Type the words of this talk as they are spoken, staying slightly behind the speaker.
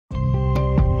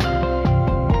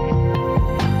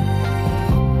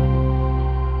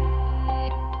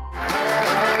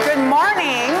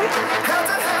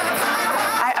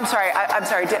I'm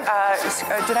sorry.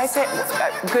 Did I say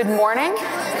good morning?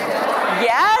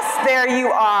 Yes, there you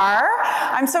are.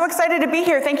 I'm so excited to be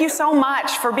here. Thank you so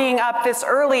much for being up this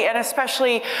early, and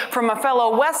especially from a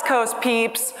fellow West Coast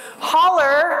peeps.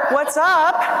 Holler, what's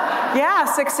up? Yeah,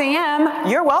 6 a.m.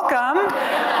 You're welcome.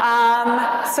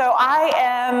 So I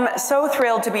am so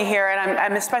thrilled to be here, and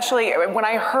I'm especially, when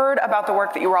I heard about the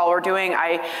work that you all were doing,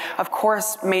 I, of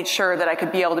course, made sure that I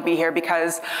could be able to be here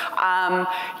because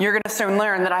you're going to soon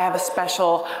learn that I have a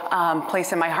special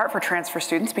place in my heart for transfer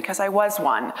students because I was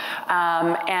one.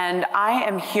 And I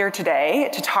am here today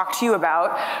to talk to you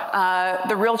about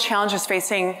the real challenges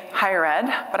facing higher ed,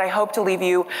 but I hope to leave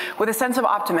you with a sense of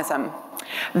optimism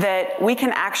that we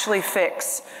can actually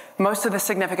fix most of the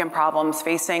significant problems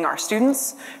facing our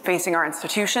students, facing our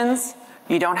institutions.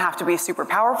 You don't have to be super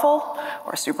powerful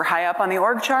or super high up on the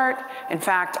org chart. In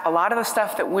fact, a lot of the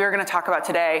stuff that we're going to talk about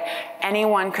today,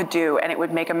 anyone could do, and it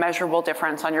would make a measurable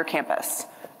difference on your campus.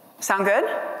 Sound good?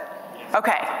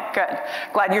 Okay, good.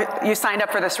 Glad you signed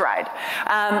up for this ride.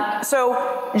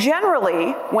 So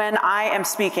generally, when I am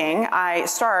speaking, I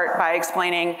start by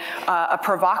explaining a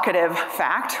provocative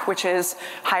fact, which is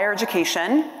higher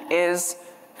education is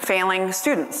failing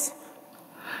students.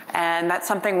 And that's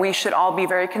something we should all be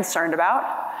very concerned about,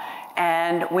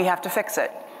 and we have to fix it.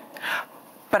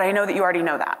 But I know that you already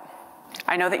know that.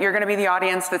 I know that you're going to be the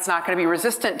audience that's not going to be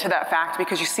resistant to that fact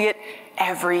because you see it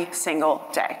every single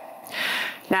day.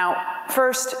 Now,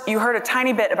 first, you heard a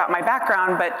tiny bit about my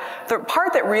background, but the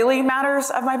part that really matters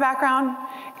of my background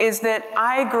is that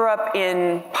I grew up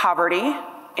in poverty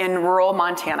in rural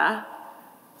Montana,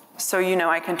 so you know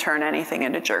I can turn anything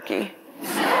into jerky.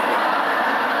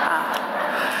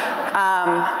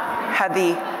 Had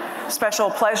the special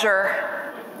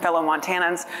pleasure, fellow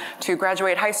Montanans, to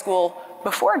graduate high school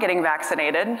before getting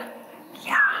vaccinated.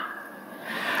 Yeah.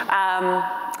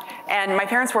 And my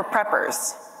parents were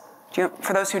preppers.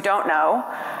 For those who don't know,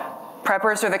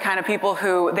 preppers are the kind of people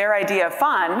who their idea of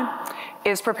fun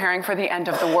is preparing for the end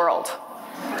of the world.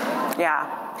 Yeah.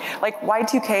 Like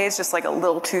Y2K is just like a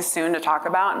little too soon to talk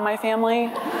about in my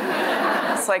family.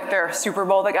 It's like their Super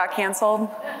Bowl that got canceled.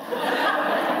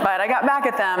 But I got back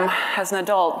at them as an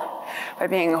adult by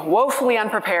being woefully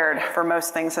unprepared for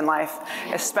most things in life,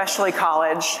 especially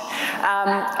college.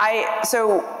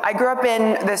 So I grew up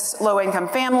in this low-income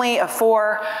family of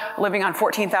 4, living on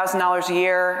 $14,000 a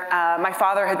year. My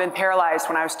father had been paralyzed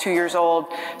when I was 2 years old,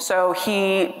 so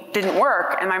he didn't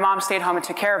work, and my mom stayed home and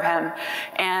took care of him.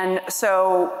 And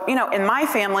so, you know, in my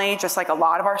family, just like a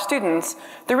lot of our students,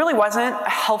 there really wasn't a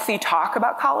healthy talk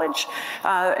about college.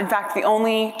 In fact, the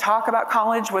only talk about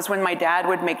college was when my dad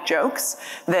would make jokes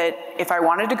that if I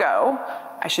wanted to go,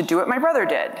 I should do what my brother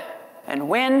did and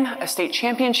win a state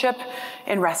championship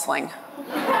in wrestling.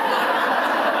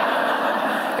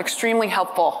 Extremely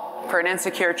helpful for an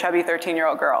insecure, chubby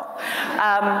 13-year-old girl.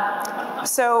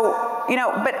 So, you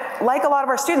know, but like a lot of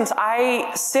our students,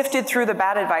 I sifted through the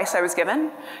bad advice I was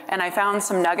given, and I found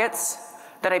some nuggets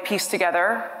that I pieced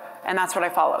together, and that's what I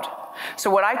followed. So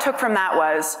what I took from that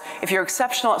was, if you're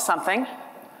exceptional at something,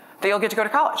 then you'll get to go to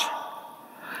college.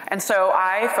 And so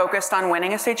I focused on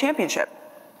winning a state championship.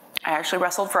 I actually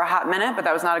wrestled for a hot minute, but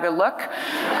that was not a good look.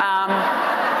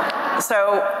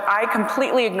 So I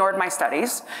completely ignored my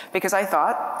studies because I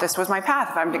thought this was my path.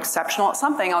 If I'm exceptional at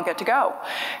something, I'll get to go.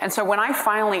 And so when I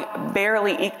finally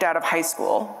barely eked out of high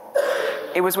school,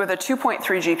 it was with a 2.3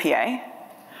 GPA,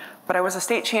 but I was a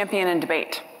state champion in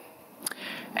debate.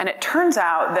 And it turns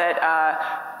out that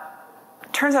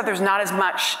there's not as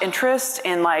much interest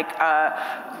in like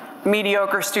a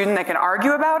mediocre student that can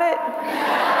argue about it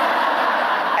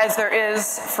as there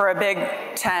is for a Big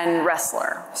Ten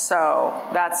wrestler. So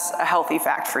that's a healthy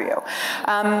fact for you.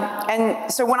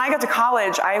 And so when I got to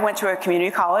college, I went to a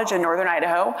community college in northern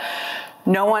Idaho.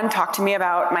 No one talked to me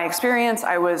about my experience.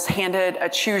 I was handed a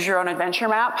choose your own adventure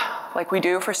map, like we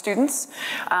do for students.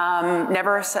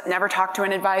 Never talked to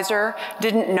an advisor,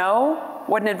 didn't know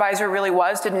what an advisor really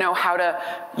was, didn't know how to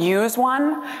use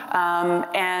one,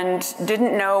 and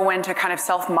didn't know when to kind of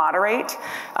self-moderate.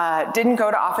 Didn't go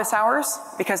to office hours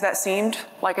because that seemed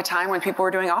like a time when people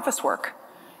were doing office work.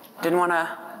 Didn't want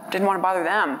to bother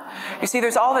them. You see,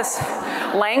 there's all this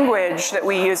language that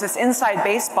we use, this inside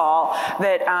baseball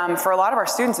that for a lot of our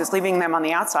students is leaving them on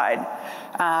the outside.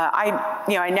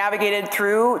 I navigated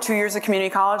through 2 years of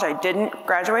community college. I didn't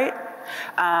graduate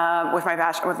with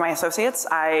my associates.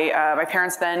 My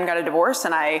parents then got a divorce,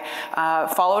 and I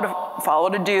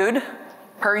followed a dude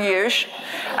per usual.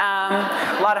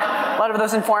 A lot of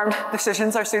those informed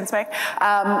decisions our students make.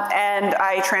 And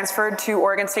I transferred to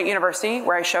Oregon State University,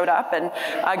 where I showed up, and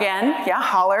again, yeah,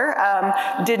 holler.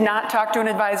 Did not talk to an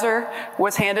advisor,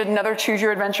 was handed another Choose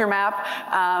Your Adventure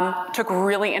map, took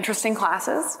really interesting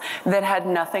classes that had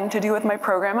nothing to do with my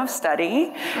program of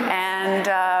study. And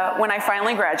when I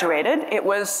finally graduated, it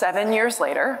was 7 years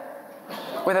later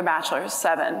with a bachelor's,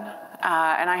 7.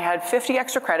 And I had 50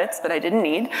 extra credits that I didn't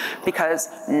need because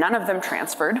none of them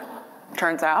transferred,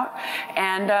 turns out,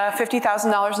 and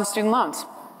 $50,000 in student loans.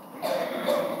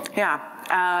 Yeah,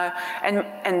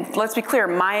 and let's be clear,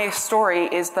 my story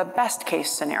is the best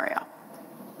case scenario,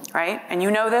 right? And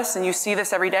you know this, and you see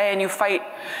this every day, and you fight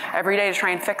every day to try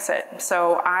and fix it.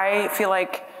 So I feel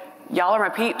like y'all are my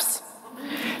peeps.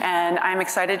 And I'm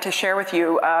excited to share with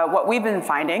you what we've been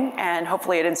finding, and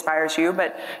hopefully it inspires you.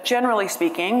 But generally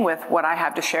speaking, with what I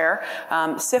have to share,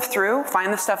 sift through,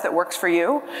 find the stuff that works for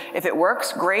you. If it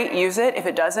works, great, use it. If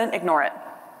it doesn't, ignore it.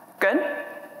 Good?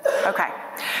 Okay.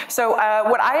 So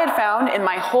what I had found in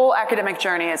my whole academic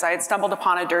journey is I had stumbled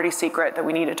upon a dirty secret that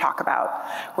we need to talk about,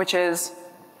 which is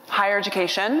higher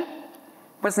education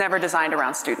was never designed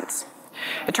around students.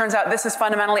 It turns out this is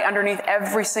fundamentally underneath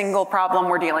every single problem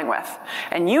we're dealing with.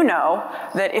 And you know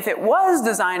that if it was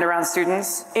designed around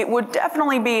students, it would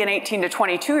definitely be an 18 to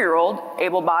 22-year-old,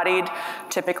 able-bodied,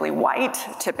 typically white,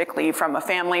 typically from a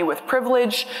family with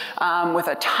privilege, with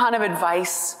a ton of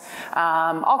advice,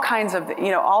 all kinds of,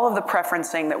 all of the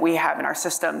preferencing that we have in our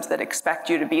systems that expect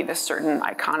you to be this certain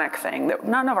iconic thing that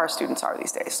none of our students are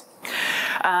these days.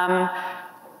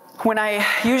 When I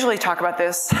usually talk about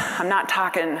this, I'm not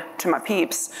talking to my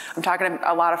peeps. I'm talking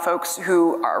to a lot of folks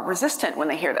who are resistant when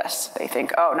they hear this. They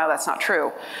think, oh, no, that's not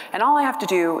true. And all I have to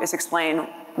do is explain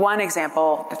one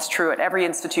example that's true at every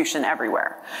institution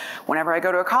everywhere. Whenever I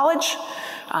go to a college,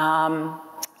 no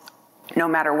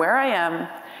matter where I am,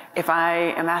 if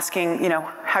I am asking,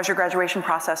 how's your graduation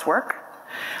process work?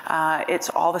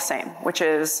 It's all the same, which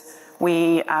is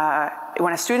when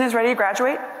a student is ready to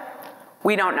graduate,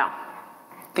 we don't know.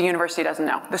 The university doesn't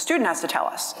know. The student has to tell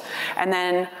us. And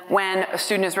then when a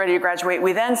student is ready to graduate,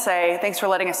 we then say, thanks for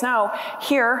letting us know.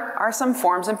 Here are some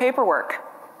forms and paperwork.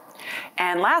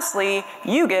 And lastly,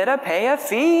 you get to pay a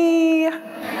fee.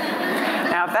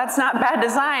 Now, if that's not bad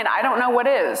design, I don't know what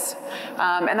is.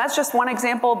 And that's just one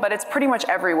example, but it's pretty much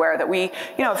everywhere that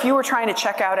if you were trying to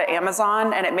check out at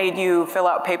Amazon and it made you fill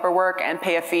out paperwork and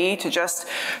pay a fee to just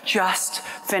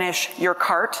finish your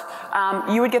cart,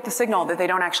 you would get the signal that they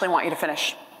don't actually want you to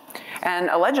finish. And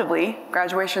allegedly,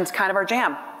 graduation's kind of our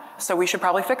jam. So we should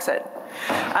probably fix it.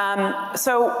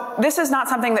 So this is not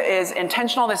something that is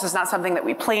intentional. This is not something that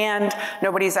we planned.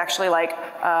 Nobody's actually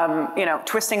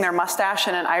twisting their mustache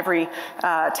in an ivory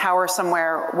tower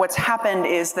somewhere. What's happened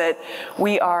is that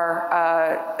we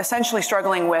are essentially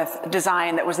struggling with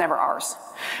design that was never ours.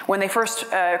 When they first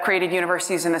created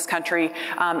universities in this country,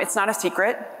 it's not a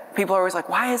secret. People are always like,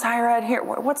 why is higher ed here?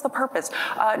 What's the purpose?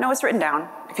 No, it's written down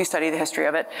if you study the history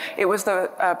of it. It was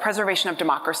the preservation of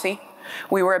democracy.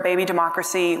 We were a baby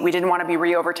democracy. We didn't want to be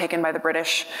re-overtaken by the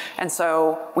British. And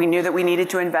so we knew that we needed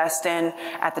to invest in,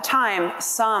 at the time,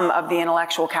 some of the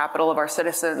intellectual capital of our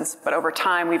citizens. But over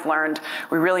time, we've learned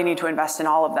we really need to invest in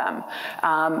all of them.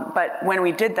 But when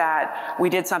we did that, we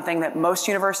did something that most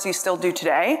universities still do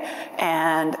today.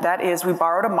 And that is we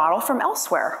borrowed a model from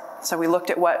elsewhere. So we looked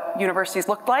at what universities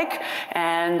looked like.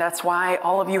 And that's why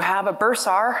all of you have a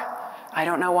bursar. I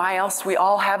don't know why else we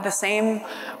all have the same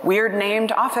weird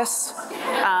named office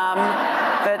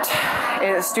that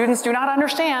students do not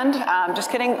understand. Just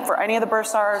kidding, for any of the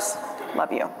bursars,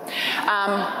 love you.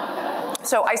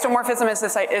 So isomorphism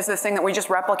is this thing that we just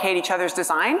replicate each other's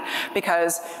design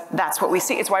because that's what we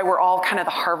see. It's why we're all kind of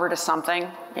the Harvard of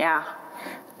something. Yeah.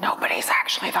 Nobody's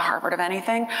actually the Harvard of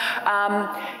anything.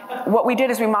 What we did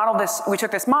is we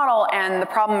took this model, and the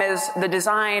problem is the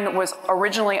design was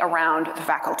originally around the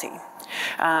faculty.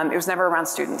 It was never around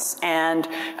students. And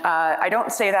I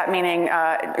don't say that meaning,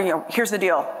 here's the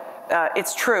deal.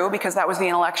 It's true because that was the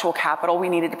intellectual capital we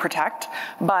needed to protect.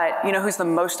 But you know who's the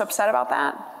most upset about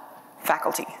that?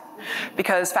 Faculty.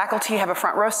 Because faculty have a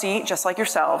front row seat, just like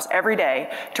yourselves, every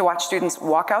day to watch students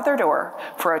walk out their door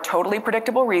for a totally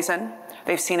predictable reason.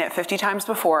 They've seen it 50 times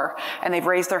before, and they've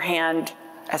raised their hand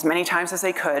as many times as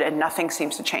they could, and nothing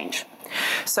seems to change.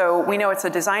 So we know it's a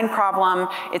design problem.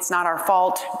 It's not our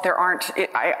fault.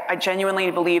 I genuinely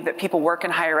believe that people work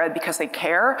in higher ed because they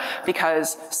care,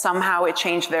 because somehow it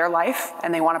changed their life,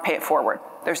 and they want to pay it forward.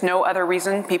 There's no other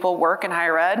reason people work in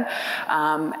higher ed.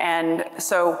 And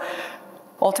so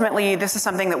Ultimately, this is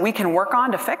something that we can work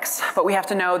on to fix, but we have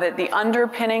to know that the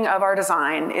underpinning of our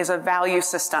design is a value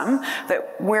system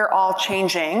that we're all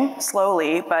changing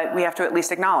slowly, but we have to at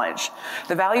least acknowledge.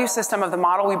 The value system of the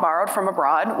model we borrowed from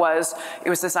abroad was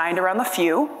designed around the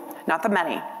few, not the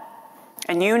many.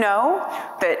 And you know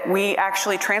that we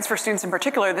actually transfer students in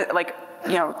particular, that like,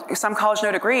 you know, some college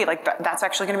no degree, like that's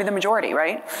actually gonna be the majority,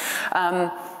 right?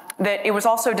 That it was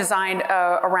also designed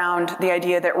around the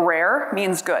idea that rare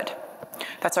means good.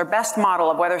 That's our best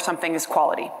model of whether something is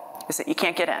quality, is that you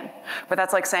can't get in. But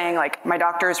that's like saying, like, my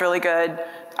doctor is really good,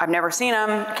 I've never seen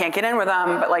them, can't get in with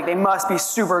them, but like they must be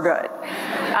super good.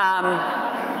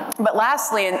 But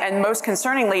lastly, and most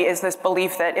concerningly, is this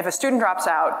belief that if a student drops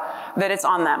out, that it's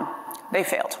on them, they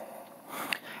failed.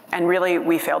 And really,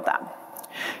 we failed them.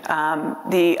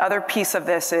 The other piece of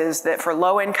this is that for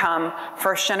low income,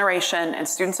 first generation, and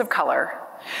students of color,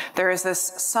 there is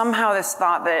somehow this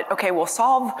thought that, okay, we'll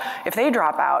solve, if they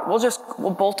drop out, we'll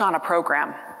bolt on a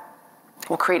program.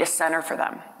 We'll create a center for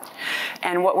them.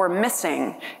 And what we're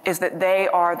missing is that they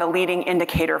are the leading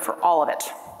indicator for all of it.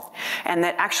 And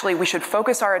that actually we should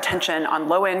focus our attention on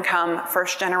low income,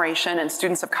 first generation, and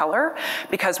students of color,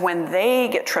 because when they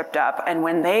get tripped up and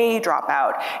when they drop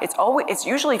out, it's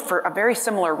usually for a very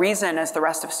similar reason as the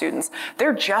rest of students.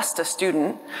 They're just a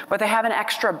student, but they have an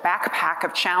extra backpack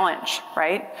of challenge,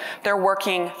 right? They're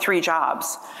working 3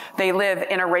 jobs. They live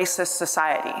in a racist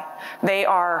society. They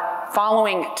are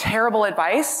following terrible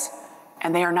advice,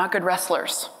 and they are not good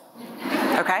wrestlers.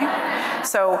 Okay?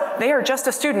 So they are just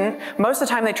a student. Most of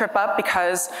the time they trip up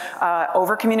because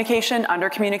over-communication,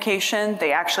 under-communication,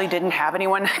 they actually didn't have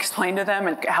anyone explain to them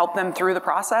and help them through the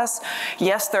process.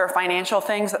 Yes, there are financial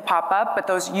things that pop up, but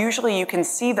those usually you can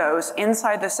see those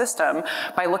inside the system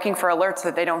by looking for alerts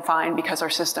that they don't find because our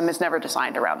system is never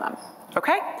designed around them.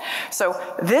 Okay? So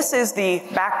this is the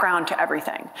background to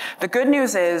everything. The good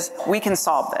news is we can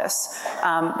solve this,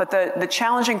 but the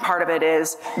challenging part of it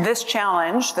is this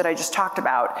challenge that I just talked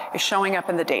about is showing up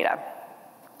in the data.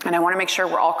 And I want to make sure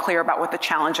we're all clear about what the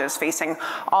challenge is facing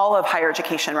all of higher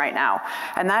education right now.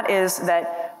 And that is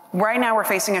that right now we're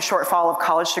facing a shortfall of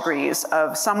college degrees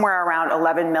of somewhere around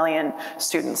 11 million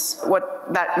students.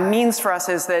 What that means for us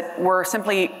is that we're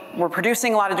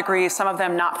producing a lot of degrees, some of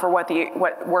them not for what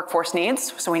workforce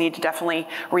needs, so we need to definitely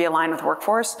realign with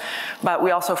workforce, but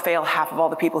we also fail half of all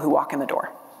the people who walk in the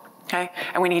door. Okay?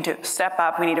 And we need to step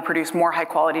up, we need to produce more high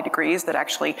quality degrees that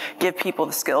actually give people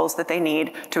the skills that they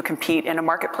need to compete in a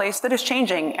marketplace that is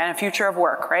changing and a future of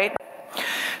work, right?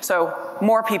 So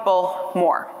more people,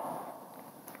 more.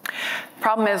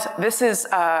 Problem is, this is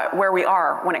where we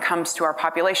are when it comes to our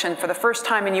population. For the first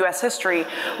time in US history,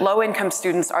 low-income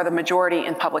students are the majority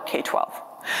in public K-12.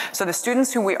 So the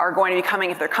students who we are going to be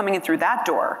coming, if they're coming in through that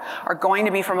door, are going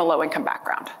to be from a low-income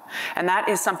background. And that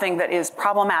is something that is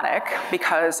problematic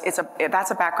because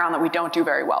that's a background that we don't do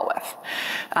very well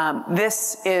with.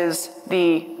 This is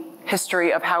the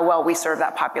history of how well we serve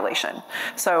that population.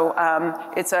 So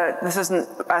this isn't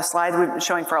a slide we've been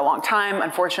showing for a long time.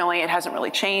 Unfortunately, it hasn't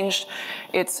really changed.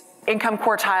 It's income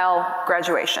quartile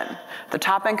graduation. The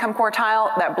top income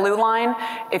quartile, that blue line,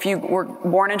 if you were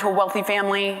born into a wealthy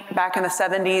family back in the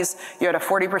 70s, you had a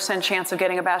 40% chance of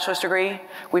getting a bachelor's degree.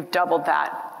 We've doubled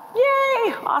that.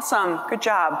 Yay, awesome, good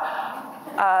job.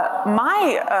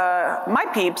 My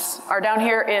peeps are down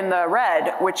here in the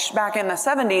red, which back in the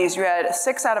 70s, you had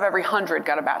 6 out of every 100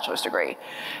 got a bachelor's degree.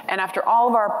 And after all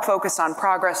of our focus on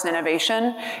progress and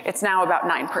innovation, it's now about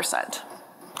 9%.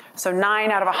 So 9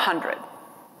 out of 100.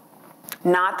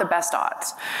 Not the best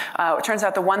odds. It turns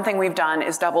out the one thing we've done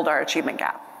is doubled our achievement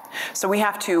gap. So we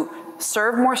have to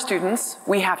serve more students,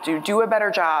 we have to do a better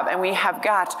job, and we have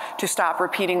got to stop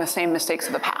repeating the same mistakes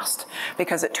of the past.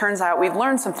 Because it turns out we've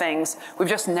learned some things, we've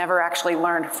just never actually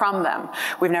learned from them.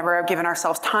 We've never given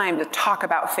ourselves time to talk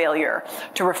about failure,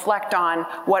 to reflect on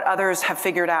what others have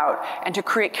figured out, and to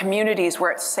create communities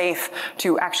where it's safe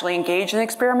to actually engage in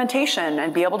experimentation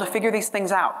and be able to figure these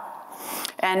things out.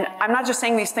 And I'm not just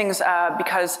saying these things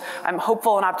because I'm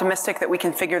hopeful and optimistic that we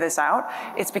can figure this out.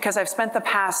 It's because I've spent the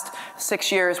past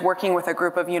 6 years working with a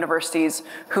group of universities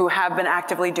who have been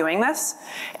actively doing this.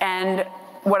 And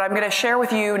what I'm going to share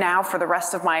with you now for the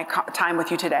rest of my time with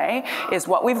you today is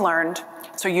what we've learned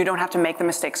so you don't have to make the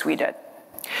mistakes we did.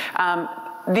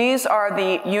 These are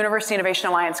the University Innovation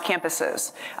Alliance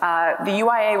campuses. The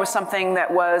UIA was something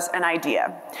that was an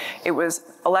idea. It was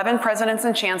 11 presidents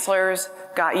and chancellors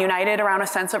got united around a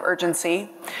sense of urgency,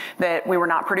 that we were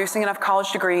not producing enough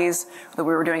college degrees, that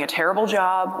we were doing a terrible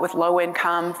job with low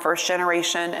income, first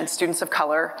generation, and students of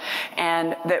color,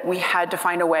 and that we had to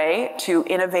find a way to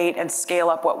innovate and scale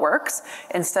up what works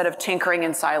instead of tinkering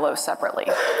in silos separately.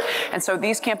 And so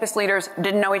these campus leaders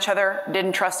didn't know each other,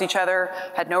 didn't trust each other,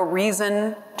 had no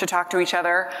reason to talk to each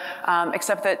other,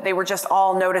 except that they were just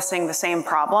all noticing the same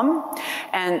problem.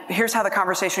 And here's how the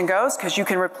conversation goes, because you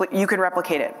can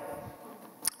replicate it.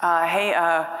 Hey,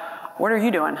 what are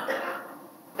you doing?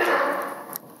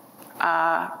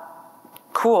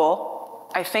 Cool.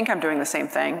 I think I'm doing the same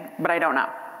thing, but I don't know.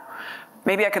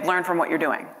 Maybe I could learn from what you're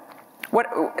doing. What,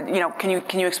 can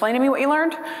you explain to me what you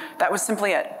learned? That was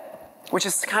simply it, which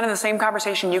is kind of the same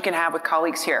conversation you can have with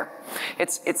colleagues here.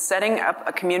 It's setting up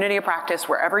a community of practice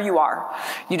wherever you are.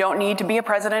 You don't need to be a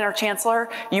president or chancellor.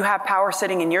 You have power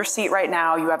sitting in your seat right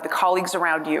now. You have the colleagues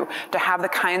around you to have the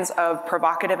kinds of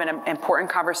provocative and important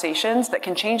conversations that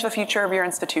can change the future of your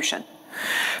institution.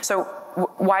 So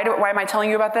why am I telling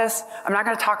you about this? I'm not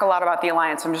going to talk a lot about the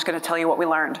Alliance. I'm just going to tell you what we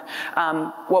learned.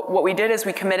 What we did is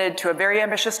we committed to a very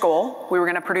ambitious goal. We were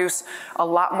going to produce a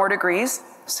lot more degrees,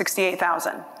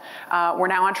 68,000. We're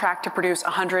now on track to produce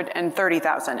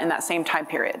 130,000 in that same time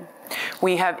period.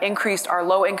 We have increased our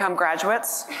low-income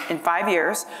graduates in 5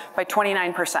 years by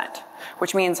 29%,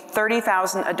 which means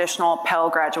 30,000 additional Pell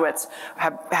graduates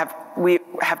have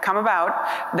come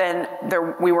about than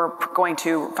we were going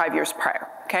to 5 years prior.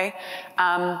 Okay,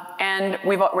 and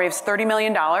we've raised $30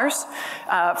 million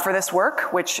for this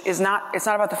work, which is it's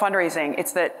not about the fundraising.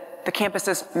 It's that the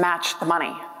campuses match the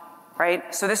money.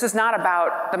 Right? So this is not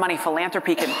about the money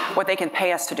philanthropy what they can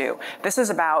pay us to do. This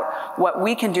is about what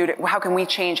we can do how can we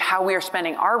change how we are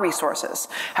spending our resources?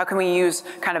 How can we use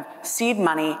kind of seed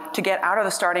money to get out of the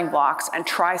starting blocks and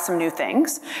try some new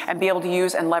things and be able to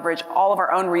use and leverage all of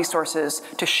our own resources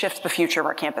to shift the future of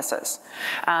our campuses?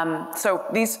 So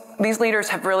these leaders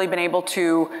have really been able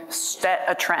to set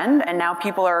a trend, and now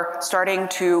people are starting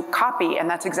to copy, and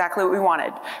that's exactly what we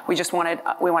wanted. We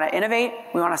want to innovate,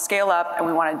 we want to scale up, and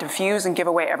we want to diffuse and give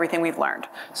away everything we've learned.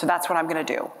 So that's what I'm going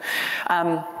to do.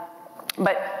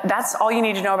 But that's all you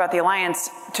need to know about the Alliance.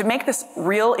 To make this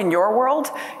real in your world,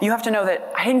 you have to know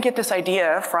that I didn't get this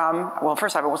idea from, well,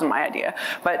 first off, it wasn't my idea,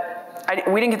 but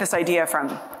we didn't get this idea from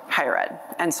HigherEd.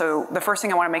 And so the first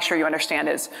thing I want to make sure you understand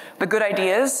is the good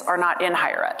ideas are not in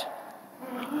HigherEd.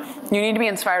 You need to be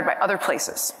inspired by other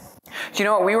places. Do you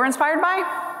know what we were inspired by?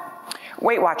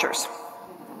 Weight Watchers.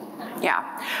 Yeah,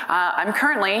 I'm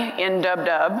currently in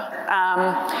Dub-Dub,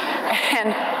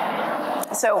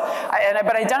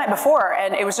 but I'd done it before,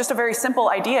 and it was just a very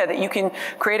simple idea that you can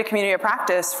create a community of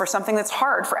practice for something that's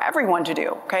hard for everyone to do,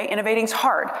 okay? Innovating's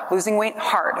hard, losing weight,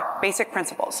 hard, basic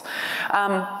principles.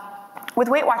 With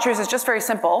Weight Watchers, it's just very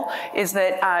simple, is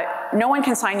that no one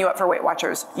can sign you up for Weight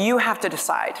Watchers. You have to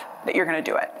decide that you're going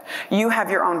to do it. You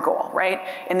have your own goal, right?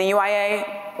 In the UIA,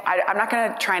 I'm not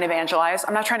going to try and evangelize.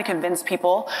 I'm not trying to convince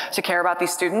people to care about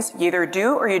these students. You either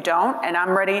do or you don't, and I'm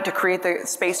ready to create the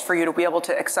space for you to be able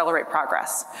to accelerate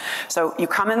progress. So you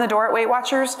come in the door at Weight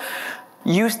Watchers,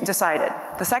 you decided.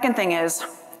 The second thing is,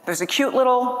 there's a cute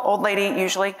little old lady,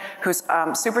 usually, who's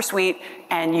super sweet,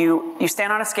 and you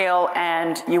stand on a scale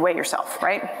and you weigh yourself,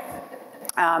 right?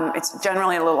 It's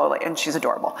generally a little old lady, and she's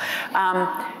adorable.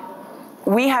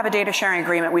 We have a data sharing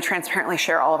agreement. We transparently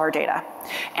share all of our data.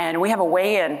 And we have a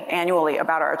weigh-in annually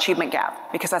about our achievement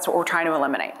gap, because that's what we're trying to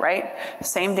eliminate, right?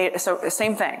 Same data, so the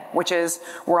same thing, which is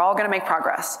we're all gonna make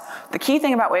progress. The key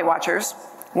thing about Weight Watchers,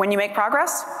 when you make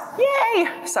progress,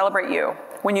 yay, celebrate you.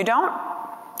 When you don't,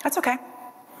 that's okay.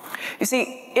 You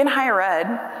see, in higher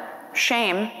ed,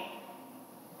 shame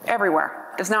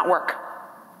everywhere does not work.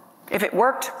 If it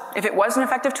worked, if it was an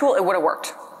effective tool, it would have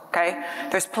worked. Okay?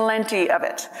 There's plenty of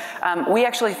it. We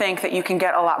actually think that you can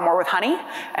get a lot more with honey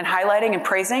and highlighting and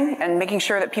praising and making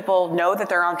sure that people know that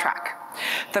they're on track.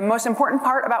 The most important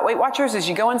part about Weight Watchers is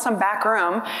you go in some back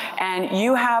room and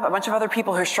you have a bunch of other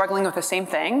people who are struggling with the same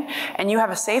thing, and you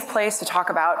have a safe place to talk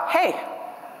about, hey,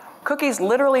 cookies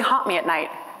literally haunt me at night.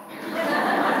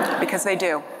 Because they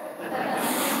do.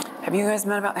 Have you guys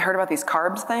heard about these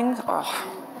carbs things? Oh,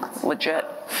 legit.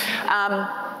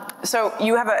 So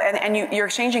you have you're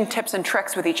exchanging tips and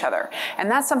tricks with each other.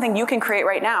 And that's something you can create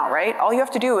right now, right? All you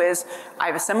have to do is, I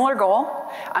have a similar goal.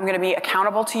 I'm gonna be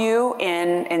accountable to you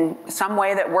in some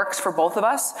way that works for both of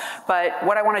us. But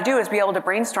what I wanna do is be able to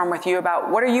brainstorm with you about,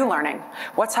 what are you learning?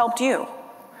 What's helped you?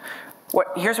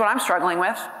 Here's what I'm struggling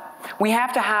with. We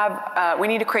have to have, we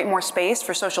need to create more space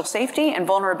for social safety and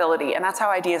vulnerability, and that's how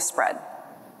ideas spread.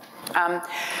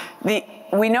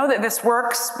 We know that this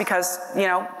works because, you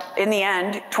know, in the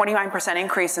end, 29%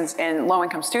 increase in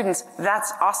low-income students,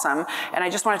 that's awesome. And I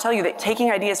just want to tell you that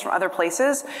taking ideas from other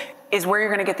places is where you're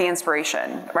going to get the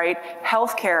inspiration, right?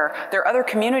 Healthcare, there are other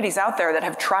communities out there that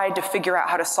have tried to figure out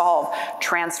how to solve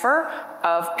transfer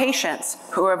of patients,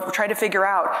 who have tried to figure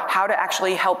out how to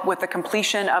actually help with the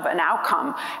completion of an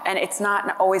outcome. And it's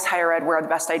not always higher ed where the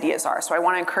best ideas are. So I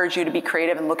want to encourage you to be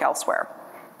creative and look elsewhere.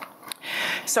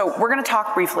 So we're going to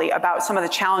talk briefly about some of the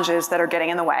challenges that are getting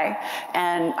in the way,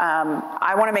 and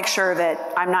I want to make sure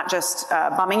that I'm not just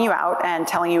bumming you out and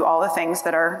telling you all the things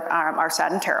that are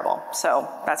sad and terrible. So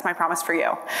that's my promise for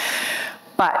you.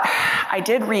 But I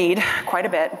did read quite a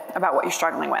bit about what you're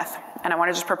struggling with, and I want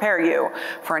to just prepare you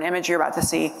for an image you're about to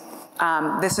see.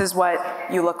 This is what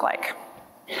you look like.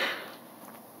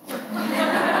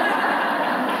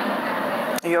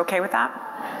 Are you okay with that?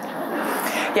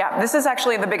 Yeah, this is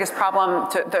actually the biggest problem,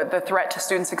 the threat to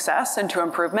student success and to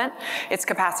improvement. It's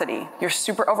capacity. You're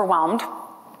super overwhelmed.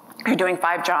 You're doing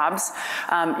 5 jobs.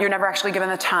 You're never actually given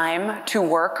the time to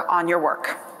work on your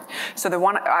work. So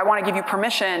I want to give you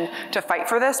permission to fight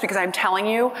for this, because I'm telling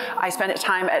you, I spend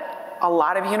time at a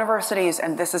lot of universities,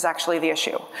 and this is actually the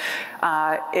issue.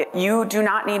 You do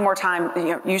not need more time.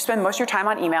 You spend most of your time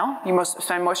on email. You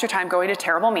spend most of your time going to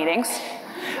terrible meetings.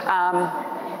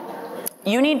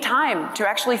 You need time to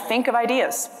actually think of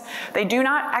ideas. They do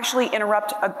not actually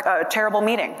interrupt a terrible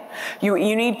meeting.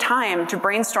 You need time to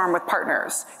brainstorm with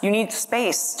partners. You need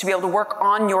space to be able to work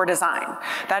on your design.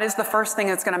 That is the first thing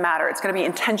that's going to matter. It's going to be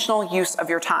intentional use of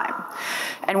your time.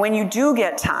 And when you do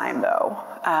get time, though,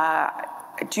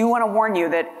 I do want to warn you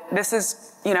that this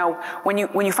is, you know, when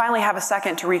you finally have a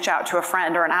second to reach out to a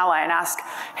friend or an ally and ask,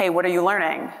 hey, what are you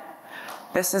learning?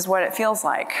 This is what it feels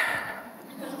like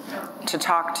to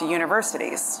talk to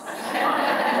universities.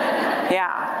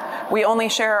 Yeah, we only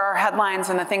share our headlines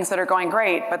and the things that are going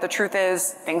great, but the truth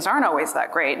is things aren't always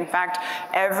that great. In fact,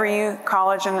 every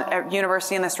college and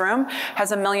university in this room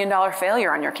has $1 million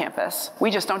failure on your campus. We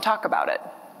just don't talk about it.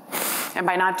 And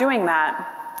by not doing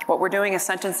that, what we're doing is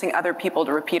sentencing other people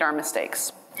to repeat our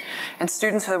mistakes. And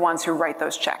students are the ones who write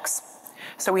those checks.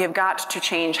 So we have got to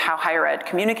change how higher ed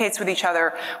communicates with each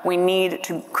other. We need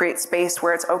to create space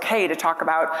where it's okay to talk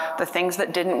about the things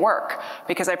that didn't work,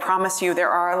 because I promise you there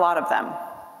are a lot of them.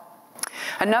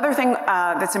 Another thing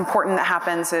that's important that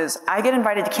happens is I get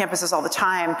invited to campuses all the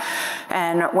time,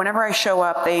 and whenever I show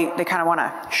up, they kind of want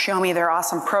to show me their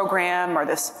awesome program or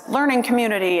this learning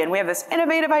community, and we have this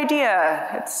innovative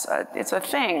idea. It's a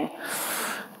thing.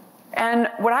 And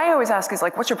what I always ask is,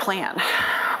 like, what's your plan?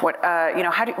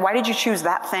 Why did you choose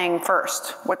that thing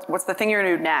first? What's the thing you're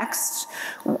gonna do next?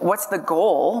 What's the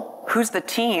goal? Who's the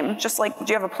team? Just like, do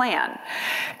you have a plan?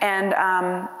 And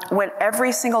when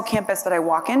every single campus that I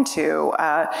walk into,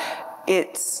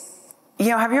 it's, you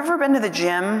know, have you ever been to the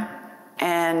gym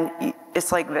and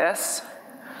it's like this?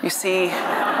 You see,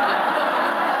 yeah.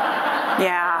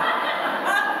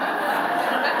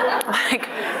 Like,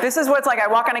 this is what it's like. I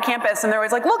walk on a campus and they're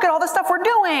always like, look at all the stuff we're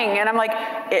doing. And I'm like,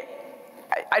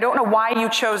 I don't know why you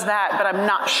chose that, but I'm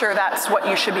not sure that's what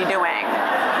you should be doing,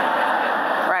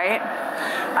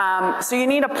 right? So you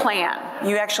need a plan.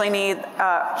 You actually need,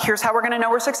 here's how we're gonna know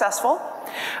we're successful.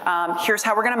 Here's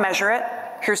how we're gonna measure it.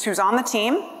 Here's who's on the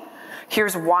team.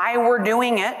 Here's why we're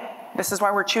doing it. This is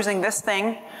why we're choosing this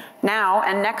thing now,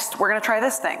 and next we're gonna try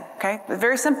this thing, okay? It's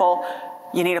very simple.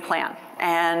 You need a plan.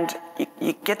 And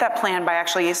you get that plan by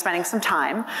actually spending some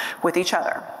time with each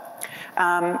other.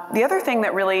 The other thing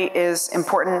that really is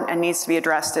important and needs to be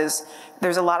addressed is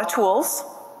there's a lot of tools.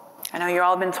 I know you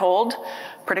all have been told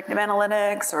predictive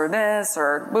analytics or this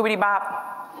or boobity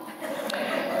bop.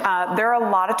 There are a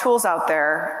lot of tools out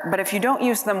there, but if you don't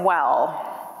use them well,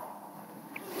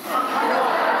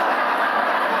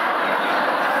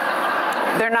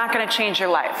 they're not going to change your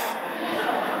life.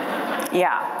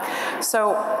 Yeah.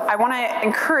 So I want to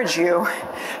encourage you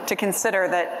to consider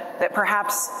that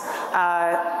perhaps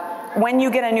when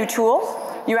you get a new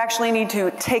tool, you actually need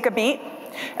to take a beat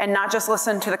and not just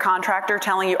listen to the contractor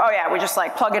telling you, oh yeah, we just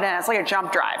like plug it in, it's like a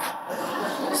jump drive.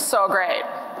 So great.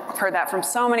 I've heard that from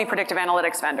so many predictive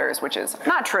analytics vendors, which is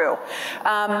not true.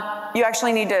 You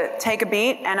actually need to take a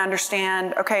beat and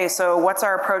understand, okay, so what's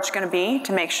our approach going to be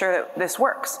to make sure that this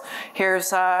works?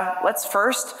 Here's, let's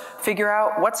first figure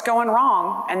out what's going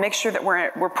wrong and make sure that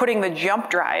we're putting the jump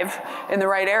drive in the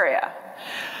right area.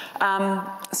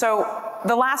 So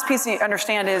the last piece you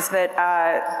understand is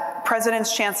that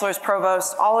presidents, chancellors,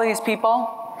 provosts, all of these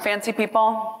people, fancy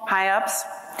people, high ups,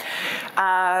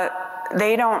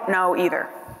 they don't know either.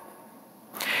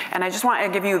 And I just want to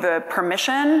give you the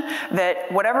permission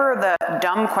that whatever the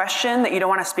dumb question that you don't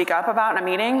want to speak up about in a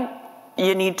meeting,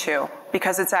 you need to,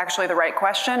 because it's actually the right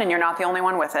question and you're not the only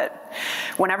one with it.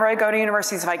 Whenever I go to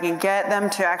universities, if I can get them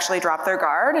to actually drop their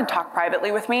guard and talk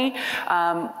privately with me,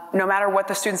 no matter what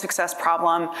the student success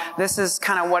problem, this is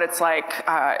kind of what it's like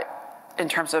in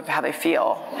terms of how they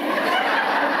feel.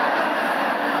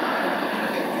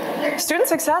 Student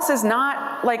success is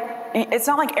not like, it's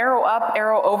not like arrow up,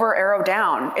 arrow over, arrow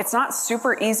down. It's not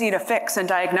super easy to fix and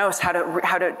diagnose how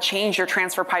to change your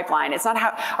transfer pipeline. It's not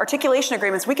how, articulation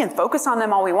agreements, we can focus on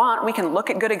them all we want. We can look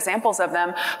at good examples of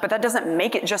them, but that doesn't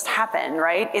make it just happen,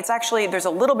 right? It's actually, there's a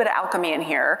little bit of alchemy in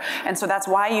here. And so that's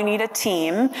why you need a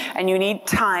team and you need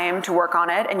time to work on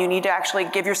it. And you need to actually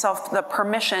give yourself the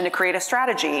permission to create a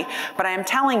strategy. But I am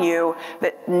telling you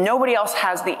that nobody else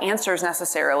has the answers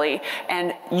necessarily.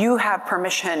 And you have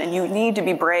permission and you need to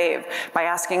be brave by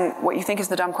asking what you think is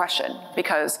the dumb question,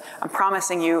 because I'm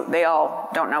promising you they all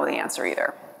don't know the answer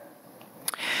either.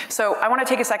 So I want to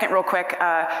take a second real quick.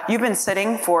 You've been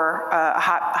sitting for a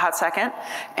hot second,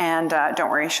 and don't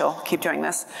worry, she'll keep doing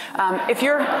this. If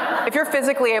you're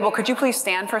physically able, could you please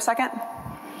stand for a second?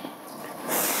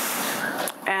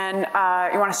 And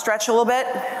you want to stretch a little bit,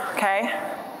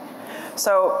 okay?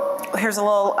 So here's a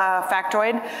little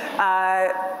factoid.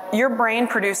 Your brain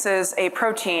produces a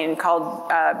protein called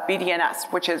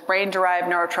BDNF, which is brain-derived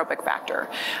neurotrophic factor.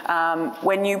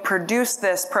 When you produce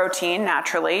this protein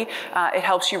naturally, it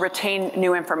helps you retain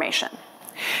new information.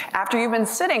 After you've been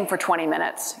sitting for 20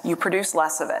 minutes, you produce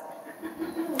less of it.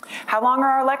 How long are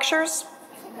our lectures?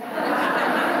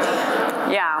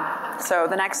 Yeah, so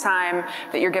the next time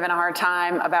that you're given a hard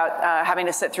time about having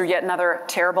to sit through yet another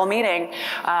terrible meeting,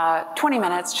 20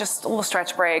 minutes, just a little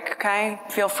stretch break, okay?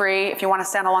 Feel free. If you want to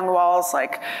stand along the walls,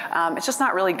 like, it's just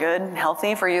not really good and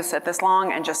healthy for you to sit this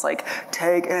long and just like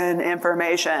take in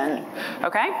information,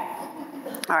 okay?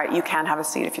 All right, you can have a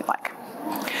seat if you'd like.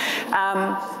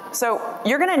 So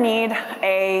you're going to need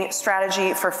a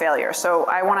strategy for failure. So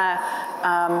I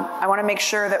want to make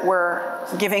sure that we're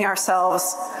giving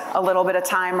ourselves a little bit of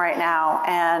time right now.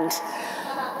 And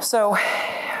so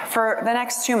for the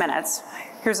next 2 minutes,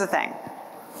 here's the thing.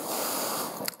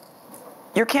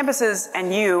 Your campuses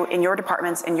and you in your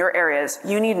departments, in your areas,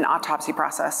 you need an autopsy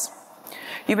process.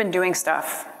 You've been doing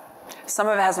stuff. Some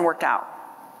of it hasn't worked out,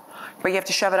 but you have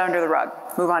to shove it under the rug,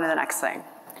 move on to the next thing.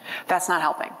 That's not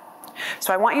helping.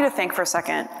 So I want you to think for a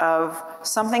second of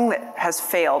something that has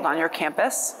failed on your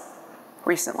campus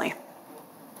recently.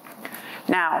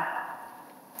 Now,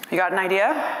 you got an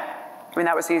idea? I mean,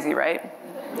 that was easy, right?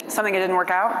 Something that didn't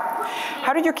work out?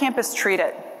 How did your campus treat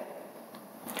it?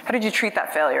 How did you treat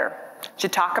that failure? Did you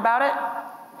talk about it?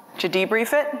 Did you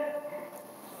debrief it?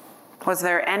 Was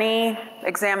there any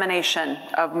examination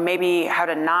of maybe how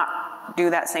to not do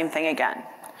that same thing again?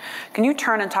 Can you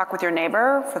turn and talk with your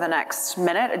neighbor for the next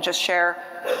minute and just share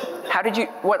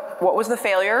what was the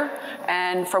failure,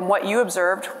 and from what you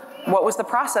observed, what was the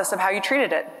process of how you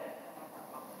treated it?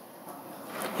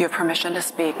 You have permission to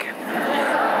speak.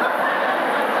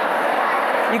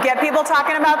 You get people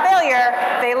talking about failure,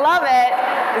 they love it.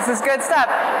 This is good stuff.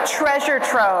 Treasure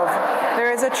trove.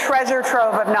 There is a treasure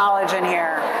trove of knowledge in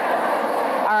here.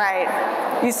 All right.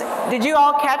 Did you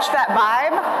all catch that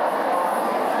vibe?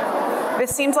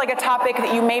 This seems like a topic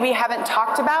that you maybe haven't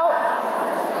talked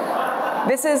about.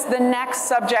 This is the next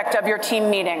subject of your team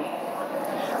meeting.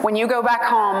 When you go back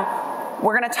home,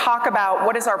 we're going to talk about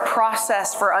what is our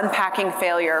process for unpacking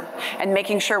failure and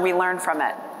making sure we learn from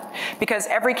it. Because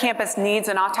every campus needs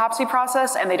an autopsy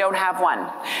process and they don't have one.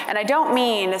 And I don't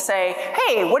mean to say,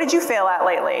 hey, what did you fail at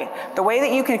lately? The way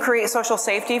that you can create social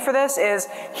safety for this is,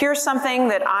 here's something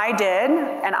that I did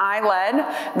and I led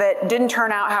that didn't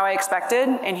turn out how I expected,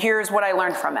 and here's what I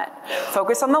learned from it.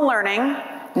 Focus on the learning,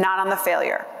 not on the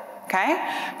failure.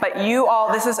 Okay? But you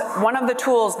all, this is one of the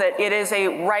tools that it is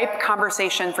a ripe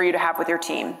conversation for you to have with your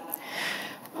team.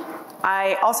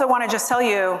 I also want to just tell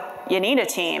you, you need a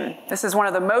team. This is one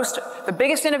of the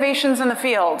biggest innovations in the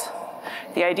field.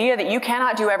 The idea that you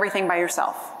cannot do everything by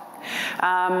yourself.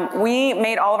 We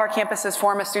made all of our campuses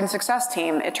form a student success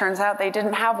team. It turns out they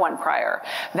didn't have one prior.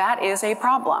 That is a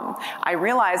problem. I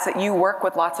realize that you work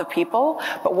with lots of people,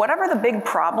 but whatever the big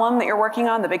problem that you're working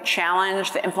on, the big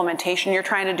challenge, the implementation you're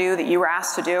trying to do that you were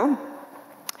asked to do,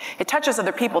 it touches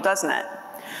other people, doesn't it?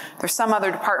 There's some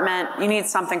other department, you need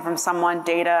something from someone,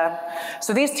 data.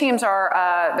 So these teams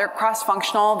are, they're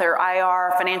cross-functional, they're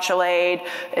IR, financial aid,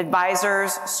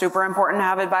 advisors, super important to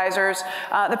have advisors,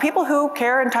 the people who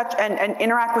care and touch and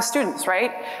interact with students,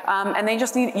 right? And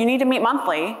you need to meet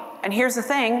monthly. And here's the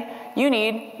thing, you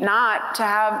need not to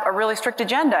have a really strict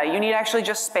agenda, you need actually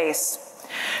just space.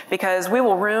 because we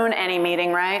will ruin any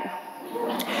meeting, right?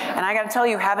 And I got to tell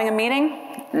you, having a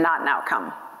meeting, not an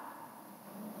outcome.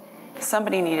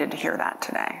 Somebody needed to hear that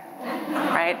today,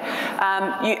 right?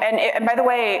 And by the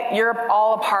way, you're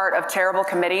all a part of terrible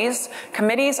committees.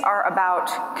 Committees are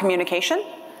about communication.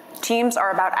 Teams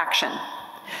are about action.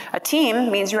 A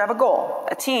team means you have a goal.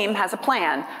 A team has a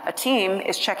plan. A team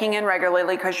is checking in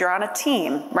regularly because you're on a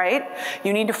team, right?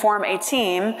 You need to form a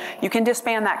team. You can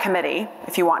disband that committee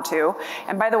if you want to.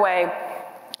 And by the way,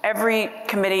 every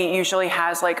committee usually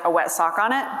has like a wet sock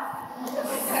on it.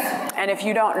 And if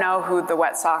you don't know who the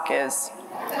wet sock is,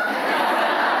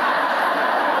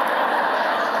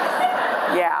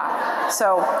 yeah.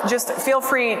 So just feel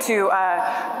free to,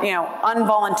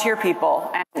 unvolunteer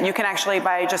people. And you can actually,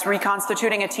 by just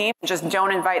reconstituting a team, just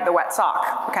don't invite the wet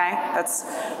sock, okay? That's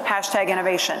hashtag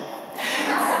innovation.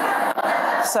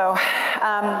 So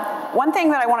one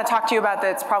thing that I want to talk to you about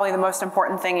that's probably the most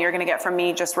important thing you're going to get from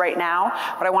me just right now,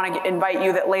 but I want to invite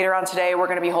you that later on today we're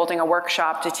going to be holding a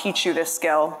workshop to teach you this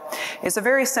skill, is a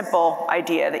very simple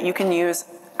idea that you can use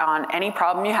on any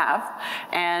problem you have.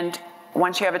 And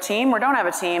once you have a team or don't have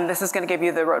a team, this is going to give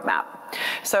you the roadmap.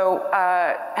 So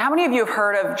how many of you have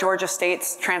heard of Georgia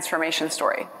State's transformation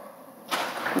story?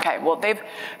 Okay, well,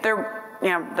 they're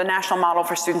the national model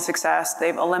for student success.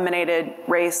 They've eliminated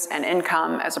race and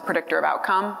income as a predictor of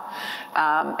outcome.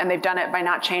 And they've done it by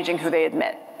not changing who they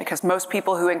admit, because most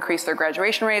people who increase their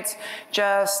graduation rates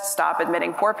just stop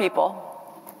admitting poor people.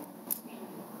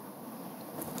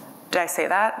 Did I say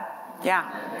that?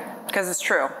 Yeah, because it's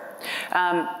true.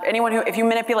 If you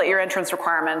manipulate your entrance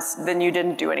requirements, then you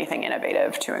didn't do anything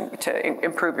innovative to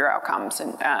improve your outcomes.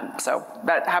 And so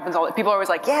that happens all. People are always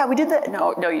like, yeah, we did that.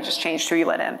 No, you just changed who you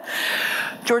let in.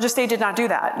 Georgia State did not do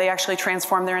that. They actually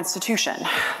transformed their institution.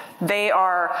 They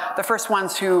are the first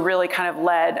ones who really kind of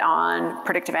led on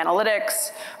predictive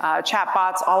analytics,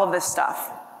 chatbots, all of this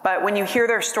stuff. But when you hear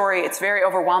their story, it's very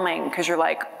overwhelming because you're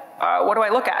like, what do I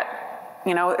look at?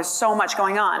 There's so much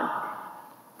going on.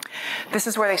 This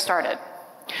is where they started.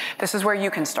 This is where you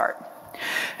can start.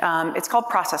 It's called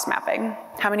process mapping.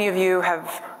 How many of you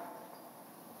have?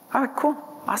 Oh, cool,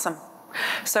 awesome.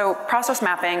 So process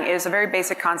mapping is a very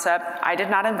basic concept. I did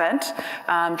not invent.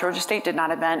 Georgia State did not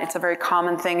invent. It's a very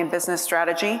common thing in business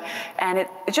strategy. And it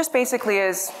just basically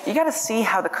is, you gotta see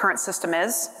how the current system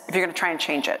is if you're gonna try and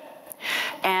change it.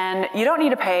 And you don't need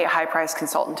to pay a high-priced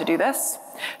consultant to do this.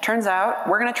 Turns out,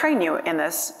 we're going to train you in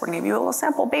this. We're going to give you a little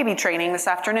sample baby training this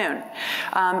afternoon.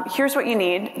 Here's what you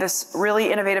need, this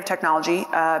really innovative technology.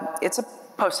 It's a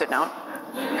Post-it note.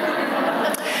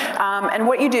 And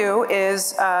what you do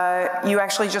is you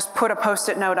actually just put a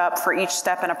Post-it note up for each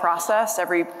step in a process,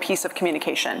 every piece of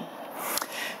communication.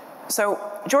 So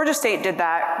Georgia State did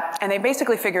that, and they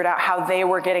basically figured out how they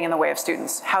were getting in the way of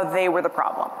students, how they were the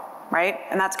problem. Right?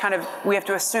 And that's kind of, we have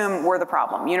to assume we're the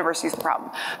problem. University's the problem.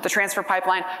 The transfer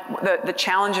pipeline, the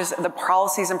challenges, the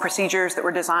policies and procedures that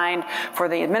were designed for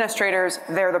the administrators,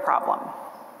 they're the problem.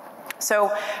 So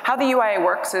how the UIA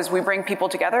works is we bring people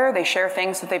together, they share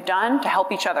things that they've done to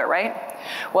help each other, right?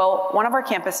 Well, one of our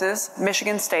campuses,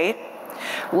 Michigan State,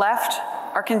 left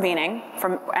our convening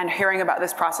and hearing about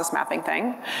this process mapping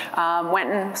thing, went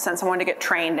and sent someone to get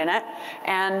trained in it,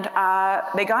 and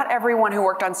they got everyone who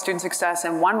worked on student success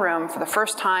in one room for the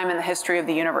first time in the history of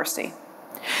the university.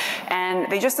 And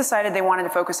they just decided they wanted to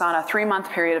focus on a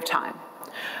 3-month period of time,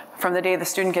 from the day the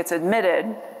student gets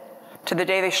admitted to the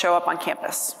day they show up on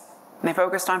campus. And they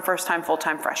focused on first-time,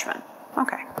 full-time freshmen.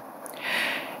 Okay.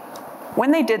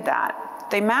 When they did that,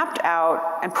 they mapped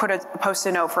out and put a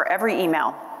Post-it note for every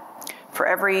email, for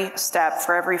every step,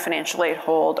 for every financial aid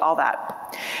hold, all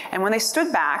that. And when they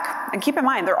stood back, and keep in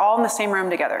mind, they're all in the same room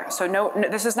together. So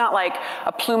this is not like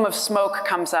a plume of smoke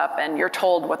comes up and you're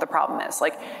told what the problem is.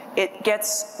 Like, it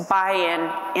gets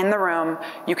buy-in in the room.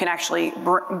 You can actually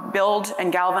build and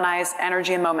galvanize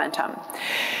energy and momentum.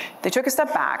 They took a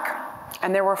step back,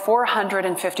 and there were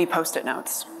 450 Post-it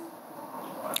notes.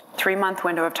 3-month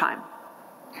window of time.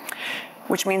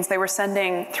 Which means they were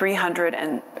sending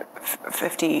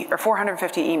 450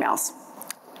 emails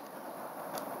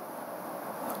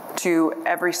to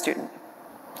every student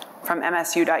from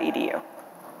msu.edu.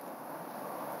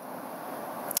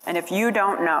 And if you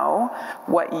don't know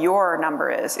what your number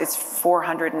is, it's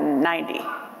 490.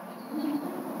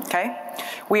 Okay?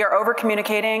 We are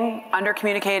over-communicating,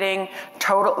 under-communicating,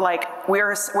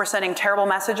 we're sending terrible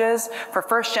messages. For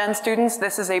first-gen students,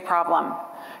 this is a problem.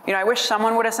 I wish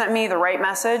someone would have sent me the right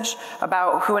message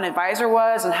about who an advisor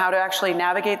was and how to actually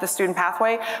navigate the student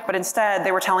pathway, but instead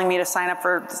they were telling me to sign up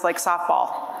for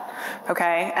softball,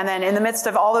 okay? And then in the midst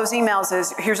of all those emails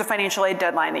is, here's a financial aid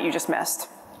deadline that you just missed,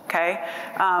 okay?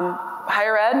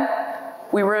 Higher ed,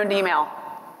 we ruined email.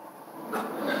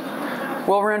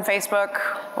 We'll ruin Facebook,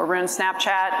 we'll ruin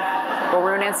Snapchat, we'll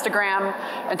ruin Instagram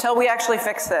until we actually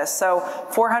fix this. So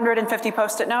 450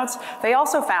 Post-it notes. They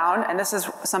also found, and this is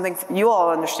something you all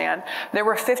understand, there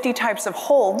were 50 types of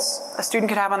holds a student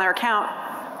could have on their account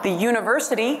the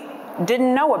university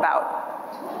didn't know about.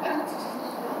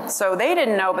 So they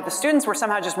didn't know, but the students were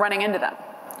somehow just running into them.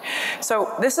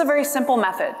 So this is a very simple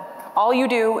method. All you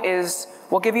do is,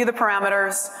 we'll give you the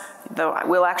parameters,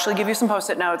 we'll actually give you some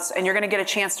Post-it notes, and you're gonna get a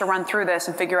chance to run through this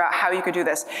and figure out how you could do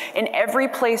this. In every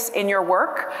place in your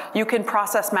work, you can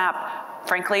process map,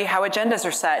 frankly, how agendas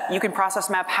are set. You can process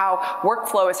map how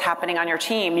workflow is happening on your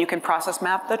team. You can process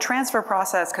map the transfer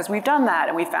process, because we've done that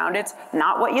and we found it's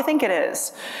not what you think it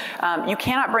is. You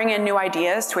cannot bring in new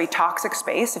ideas to a toxic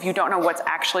space if you don't know what's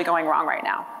actually going wrong right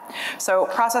now. So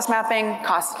process mapping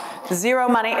costs zero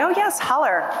money. Oh yes,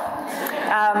 holler.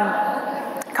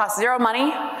 Costs zero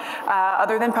money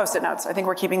other than Post-it notes. I think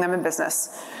we're keeping them in business.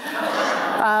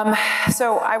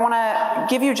 So I want to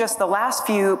give you just the last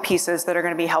few pieces that are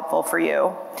going to be helpful for you.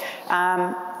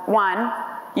 One,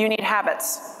 you need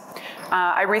habits.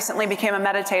 I recently became a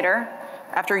meditator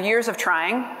after years of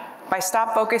trying. I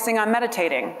stopped focusing on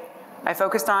meditating. I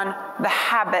focused on the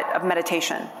habit of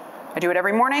meditation. I do it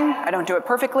every morning. I don't do it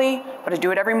perfectly, but I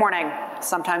do it every morning.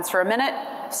 Sometimes for a minute,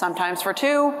 sometimes for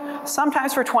 2,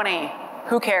 sometimes for 20.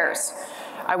 Who cares?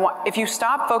 If you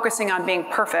stop focusing on being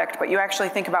perfect, but you actually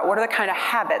think about what are the kind of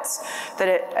habits that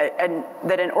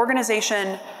an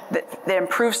organization that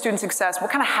improves student success, what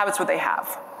kind of habits would they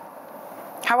have?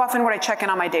 How often would I check in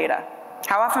on my data?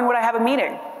 How often would I have a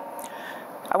meeting?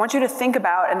 I want you to think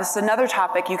about, and this is another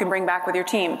topic you can bring back with your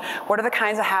team, what are the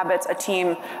kinds of habits a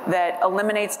team that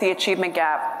eliminates the achievement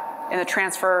gap in the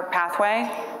transfer pathway,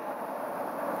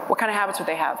 what kind of habits would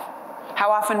they have?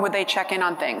 How often would they check in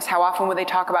on things? How often would they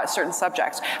talk about certain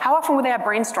subjects? How often would they have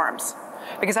brainstorms?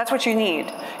 Because that's what you need.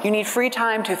 You need free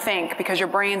time to think because your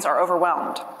brains are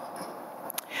overwhelmed.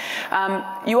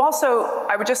 You also,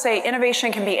 I would just say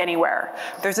innovation can be anywhere.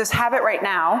 There's this habit right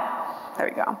now, there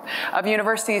we go, of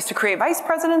universities to create vice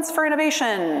presidents for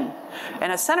innovation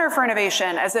and a center for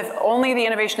innovation as if only the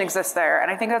innovation exists there.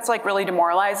 And I think that's like really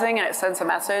demoralizing, and it sends a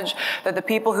message that the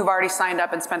people who've already signed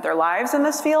up and spent their lives in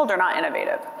this field are not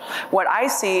innovative. What I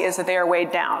see is that they are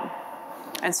weighed down.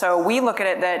 And so we look at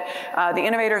it that the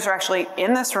innovators are actually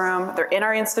in this room, they're in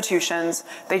our institutions,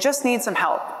 they just need some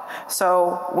help.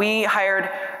 So we hired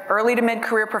early to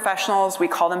mid-career professionals, we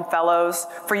call them fellows.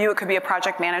 For you, it could be a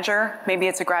project manager, maybe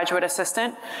it's a graduate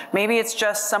assistant, maybe it's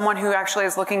just someone who actually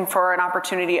is looking for an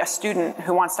opportunity, a student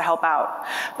who wants to help out.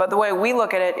 But the way we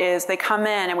look at it is they come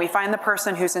in and we find the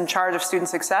person who's in charge of student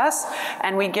success,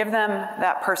 and we give them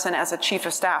that person as a chief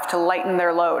of staff to lighten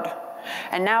their load.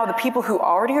 And now the people who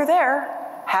already are there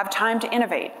have time to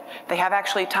innovate. They have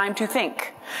actually time to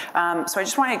think. So I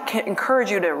just want to encourage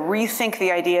you to rethink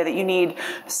the idea that you need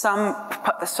some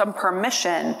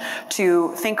permission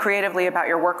to think creatively about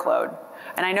your workload.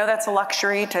 And I know that's a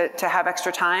luxury to have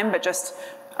extra time, but just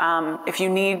if you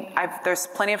need, there's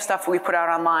plenty of stuff we put out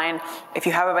online. If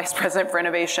you have a vice president for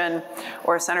innovation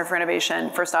or a center for innovation,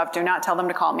 first off, do not tell them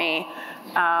to call me,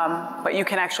 but you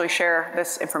can actually share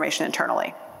this information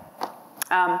internally.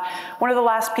 One of the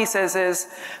last pieces is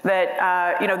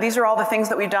that, these are all the things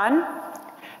that we've done.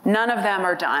 None of them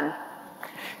are done.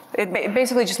 It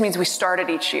basically just means we started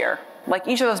each year. Like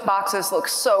each of those boxes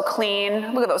looks so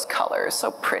clean. Look at those colors, so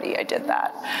pretty, I did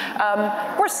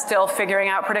that. We're still figuring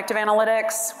out predictive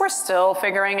analytics. We're still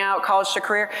figuring out college to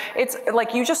career. It's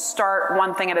like you just start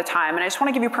one thing at a time. And I just want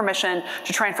to give you permission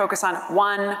to try and focus on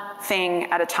one thing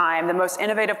at a time. The most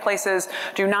innovative places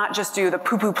do not just do the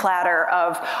poo-poo platter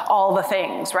of all the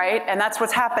things, right? And that's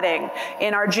what's happening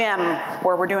in our gym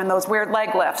where we're doing those weird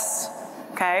leg lifts,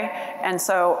 okay? And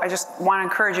so I just want to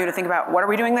encourage you to think about what are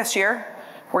we doing this year?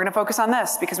 We're going to focus on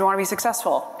this because we want to be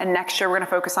successful. And next year, we're going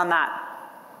to focus on that.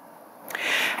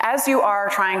 As you are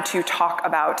trying to talk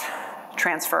about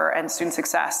transfer and student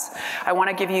success, I want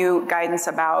to give you guidance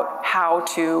about how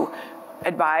to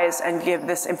advise and give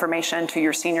this information to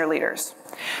your senior leaders.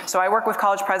 So I work with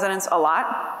college presidents a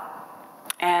lot.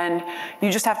 And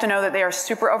you just have to know that they are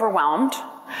super overwhelmed.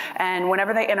 And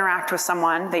whenever they interact with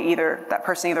someone, that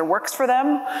person either works for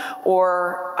them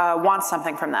or wants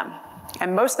something from them.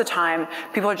 And most of the time,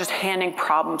 people are just handing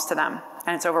problems to them,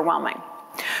 and it's overwhelming.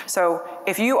 So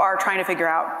if you are trying to figure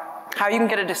out how you can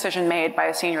get a decision made by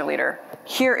a senior leader,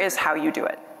 here is how you do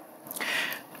it.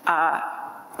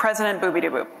 President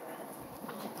boopy-doo-boop.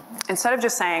 Instead of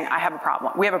just saying, I have a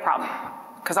problem, we have a problem,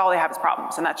 because all they have is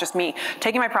problems, and that's just me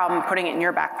taking my problem and putting it in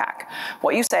your backpack.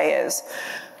 What you say is,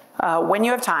 When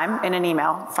you have time, in an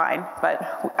email, fine,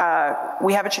 but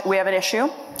we have an issue.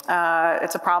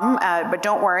 It's a problem, but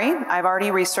don't worry. I've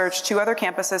already researched 2 other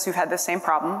campuses who've had this same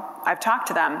problem. I've talked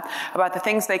to them about the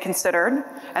things they considered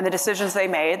and the decisions they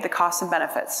made, the costs and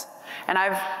benefits. And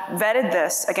I've vetted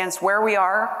this against where we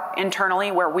are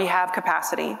internally, where we have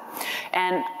capacity.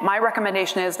 And my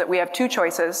recommendation is that we have 2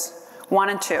 choices, 1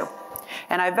 and 2.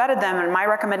 And I vetted them, and my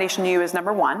recommendation to you is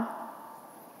number 1.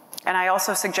 And I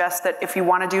also suggest that if you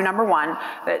want to do number 1,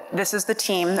 that this is the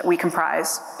team that we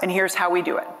comprise, and here's how we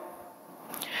do it.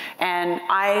 And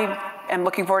I am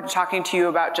looking forward to talking to you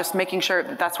about just making sure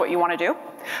that that's what you want to do,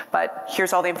 but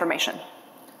here's all the information.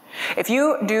 If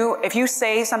you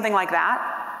say something like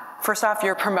that, first off,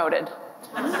 you're promoted,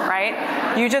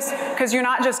 right? Because you're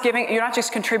not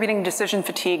just contributing decision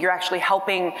fatigue, you're actually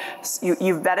helping,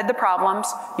 you've vetted the problems,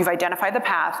 you've identified the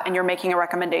path, and you're making a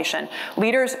recommendation.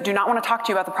 Leaders do not want to talk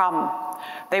to you about the problem.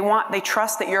 They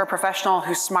trust that you're a professional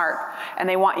who's smart, and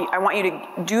I want you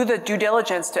to do the due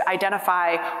diligence to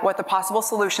identify what the possible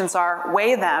solutions are,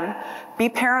 weigh them, be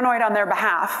paranoid on their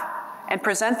behalf, and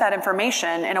present that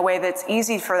information in a way that's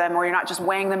easy for them, where you're not just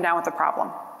weighing them down with the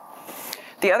problem.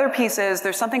 The other piece is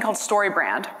there's something called Story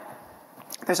Brand.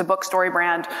 There's a book, Story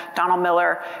Brand, Donald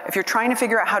Miller. If you're trying to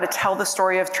figure out how to tell the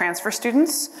story of transfer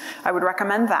students, I would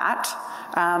recommend that.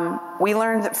 We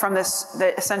learned from this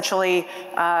that essentially,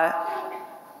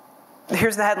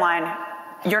 here's the headline: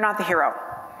 you're not the hero.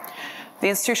 The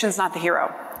institution's not the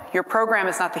hero. Your program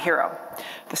is not the hero.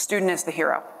 The student is the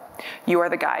hero. You are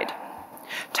the guide.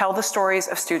 Tell the stories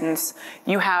of students.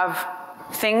 You have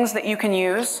things that you can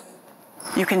use.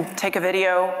 You can take a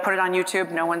video, put it on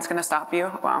YouTube. No one's going to stop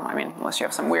you. Well, I mean, unless you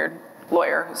have some weird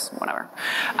lawyer who's whatever.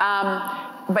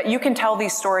 But you can tell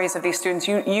these stories of these students.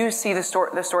 You see the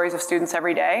stories of students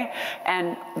every day,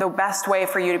 and the best way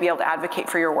for you to be able to advocate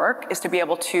for your work is to be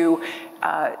able to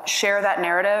share that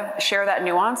narrative, share that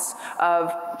nuance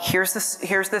of here's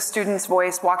this student's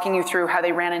voice walking you through how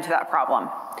they ran into that problem.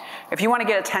 If you want to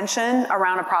get attention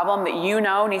around a problem that you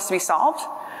know needs to be solved,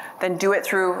 then do it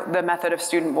through the method of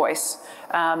student voice.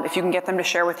 If you can get them to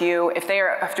share with you. If they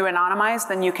have to anonymize,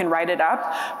 then you can write it up.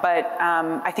 But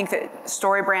I think that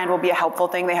Story Brand will be a helpful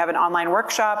thing. They have an online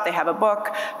workshop, they have a book,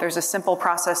 there's a simple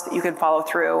process that you can follow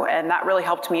through, and that really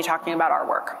helped me talking about our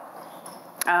work.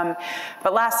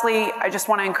 But lastly, I just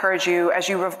want to encourage you, as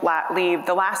you leave,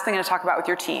 the last thing to talk about with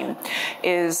your team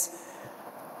is,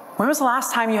 when was the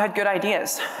last time you had good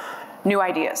ideas, new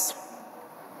ideas?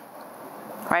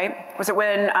 Right? Was it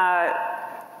when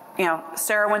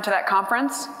Sarah went to that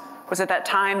conference? Was it that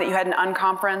time that you had an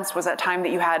unconference? Was that time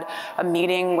that you had a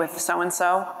meeting with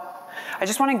so-and-so? I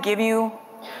just want to give you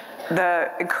the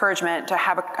encouragement to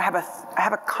have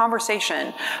a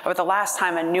conversation about the last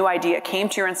time a new idea came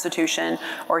to your institution,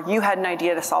 or you had an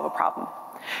idea to solve a problem.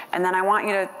 And then I want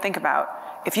you to think about,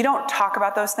 if you don't talk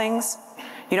about those things,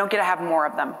 you don't get to have more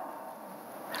of them.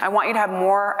 I want you to have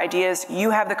more ideas. You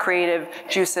have the creative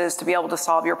juices to be able to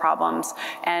solve your problems.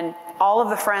 And all of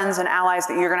the friends and allies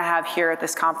that you're going to have here at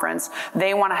this conference,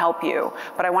 they want to help you.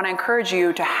 But I want to encourage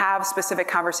you to have specific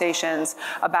conversations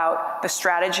about the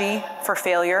strategy for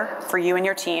failure for you and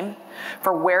your team,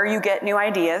 for where you get new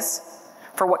ideas,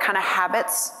 for what kind of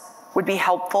habits would be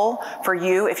helpful for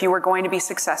you if you were going to be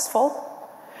successful.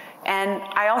 And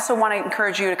I also want to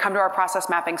encourage you to come to our process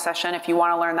mapping session if you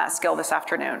want to learn that skill this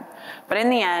afternoon. But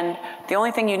in the end, the only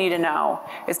thing you need to know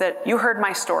is that you heard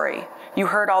my story. You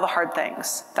heard all the hard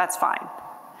things. That's fine.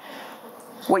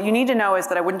 What you need to know is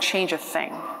that I wouldn't change a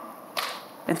thing.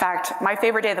 In fact, my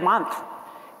favorite day of the month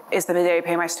is the day I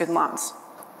pay my student loans.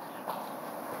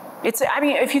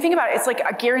 If you think about it, it's like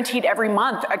a guaranteed every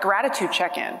month, a gratitude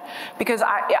check-in. Because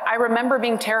I remember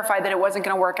being terrified that it wasn't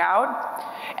going to work out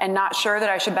and not sure that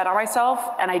I should bet on myself,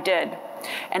 and I did.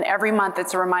 And every month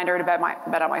it's a reminder to bet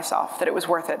on myself, that it was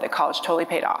worth it, that college totally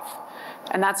paid off.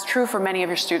 And that's true for many of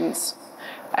your students.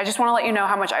 I just want to let you know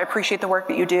how much I appreciate the work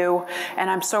that you do, and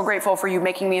I'm so grateful for you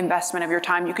making the investment of your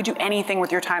time. You could do anything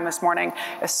with your time this morning,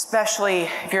 especially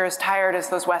if you're as tired as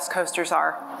those West Coasters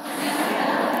are.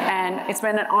 And it's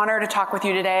been an honor to talk with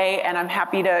you today, and I'm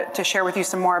happy to share with you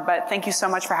some more, but thank you so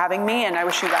much for having me, and I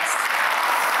wish you the best.